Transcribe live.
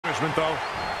acknowledgement, though.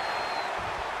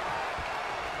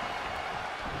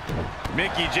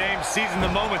 Mickie James seizing the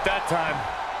moment that time.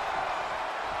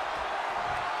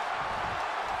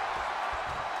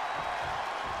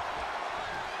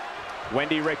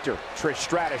 Wendy Richter, Trish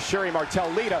Stratus, Sherry Martel,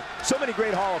 Lita. So many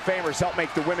great Hall of Famers help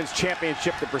make the Women's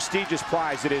Championship the prestigious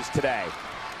prize it is today.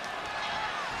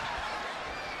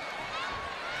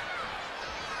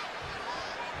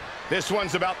 This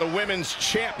one's about the Women's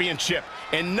Championship,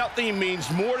 and nothing means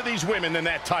more to these women than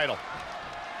that title.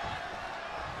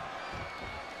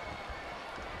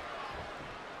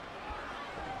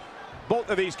 Both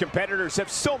of these competitors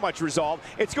have so much resolve,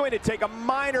 it's going to take a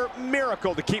minor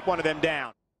miracle to keep one of them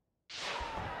down.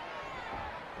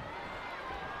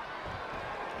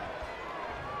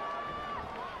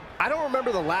 I don't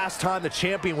remember the last time the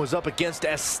champion was up against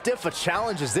as stiff a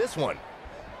challenge as this one.